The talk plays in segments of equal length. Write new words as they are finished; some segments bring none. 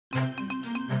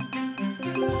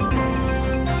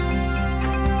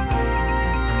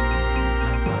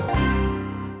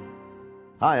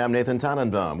Hi, I'm Nathan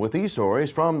Tannenbaum with these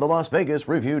stories from the Las Vegas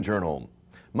Review-Journal.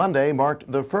 Monday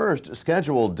marked the first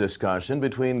scheduled discussion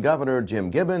between Governor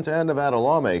Jim Gibbons and Nevada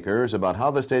lawmakers about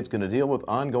how the state's going to deal with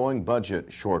ongoing budget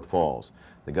shortfalls.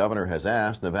 The governor has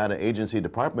asked Nevada agency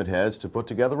department heads to put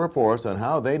together reports on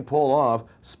how they'd pull off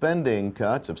spending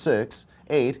cuts of 6,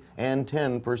 8, and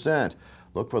 10%.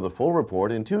 Look for the full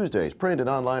report in Tuesday's print and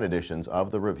online editions of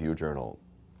the Review-Journal.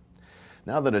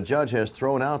 Now that a judge has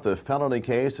thrown out the felony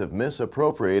case of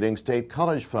misappropriating state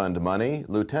college fund money,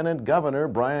 Lieutenant Governor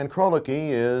Brian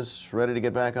Krolicki is ready to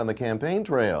get back on the campaign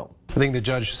trail. I think the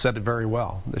judge said it very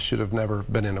well. This should have never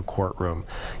been in a courtroom.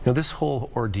 You know, this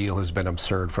whole ordeal has been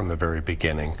absurd from the very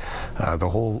beginning. The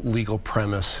whole legal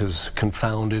premise has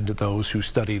confounded those who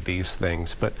studied these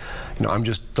things. But, you know, I'm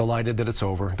just delighted that it's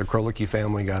over. The Krolicki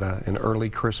family got an early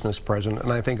Christmas present,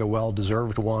 and I think a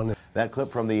well-deserved one. That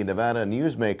clip from the Nevada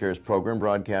Newsmakers program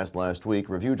broadcast last week.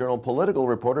 Review-Journal political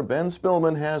reporter Ben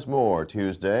Spillman has more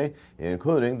Tuesday,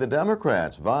 including the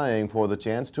Democrats vying for the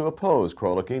chance to oppose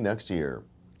Krolicki next year.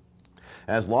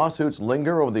 As lawsuits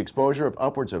linger over the exposure of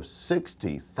upwards of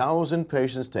 60,000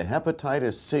 patients to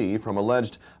Hepatitis-C from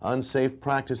alleged unsafe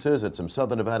practices at some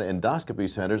Southern Nevada endoscopy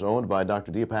centers owned by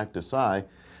Dr. Deepak Desai,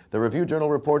 the Review-Journal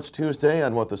reports Tuesday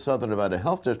on what the Southern Nevada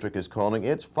Health District is calling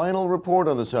its final report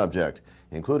on the subject,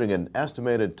 including an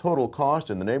estimated total cost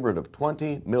in the neighborhood of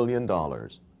 $20 million.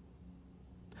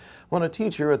 When a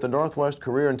teacher at the Northwest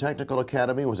Career and Technical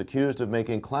Academy was accused of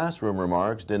making classroom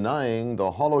remarks denying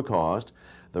the Holocaust,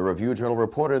 the Review-Journal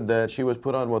reported that she was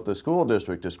put on what the school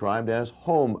district described as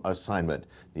home assignment.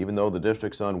 Even though the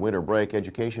district's on winter break,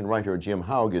 education writer Jim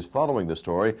Haug is following the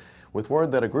story with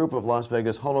word that a group of Las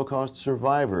Vegas Holocaust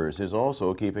survivors is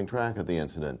also keeping track of the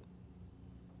incident.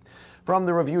 From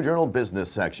the Review-Journal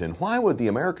business section, why would the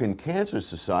American Cancer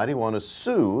Society want to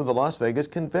sue the Las Vegas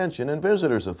Convention and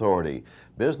Visitors Authority?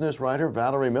 Business writer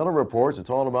Valerie Miller reports it's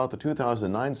all about the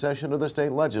 2009 session of the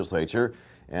state legislature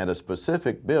and a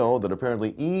specific bill that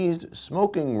apparently eased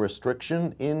smoking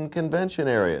restriction in convention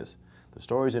areas. The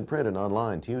story's in print and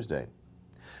online Tuesday.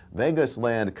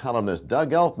 Vegasland columnist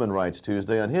Doug Elfman writes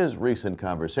Tuesday on his recent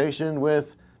conversation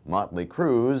with Motley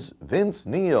Crue's Vince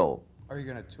Neil. Are you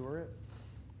going to tour it?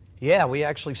 Yeah, we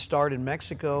actually start in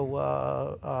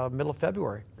Mexico middle of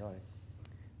February. Really?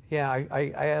 Yeah,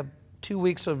 I have 2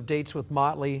 weeks of dates with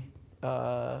Motley,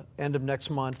 end of next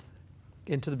month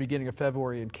into the beginning of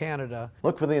February in Canada.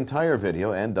 Look for the entire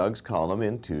video and Doug's column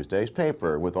in Tuesday's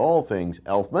paper with all things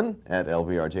Elfman at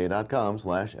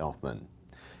lvrj.com/Elfman.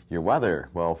 Your weather.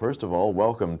 Well, first of all,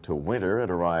 welcome to winter. It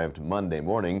arrived Monday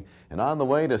morning. And on the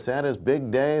way to Santa's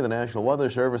big day, the National Weather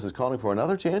Service is calling for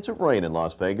another chance of rain in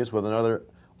Las Vegas with another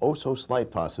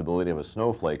oh-so-slight possibility of a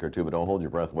snowflake or two, but don't hold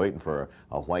your breath waiting for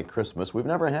a white Christmas. We've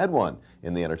never had one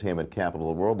in the entertainment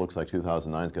capital of the world. Looks like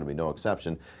 2009 is going to be no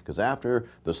exception, because after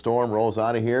the storm rolls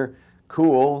out of here,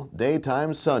 cool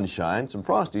daytime sunshine, some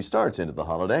frosty starts into the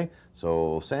holiday,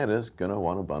 so Santa's going to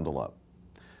want to bundle up.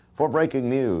 For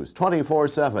breaking news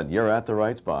 24/7, you're at the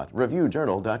right spot,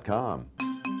 ReviewJournal.com.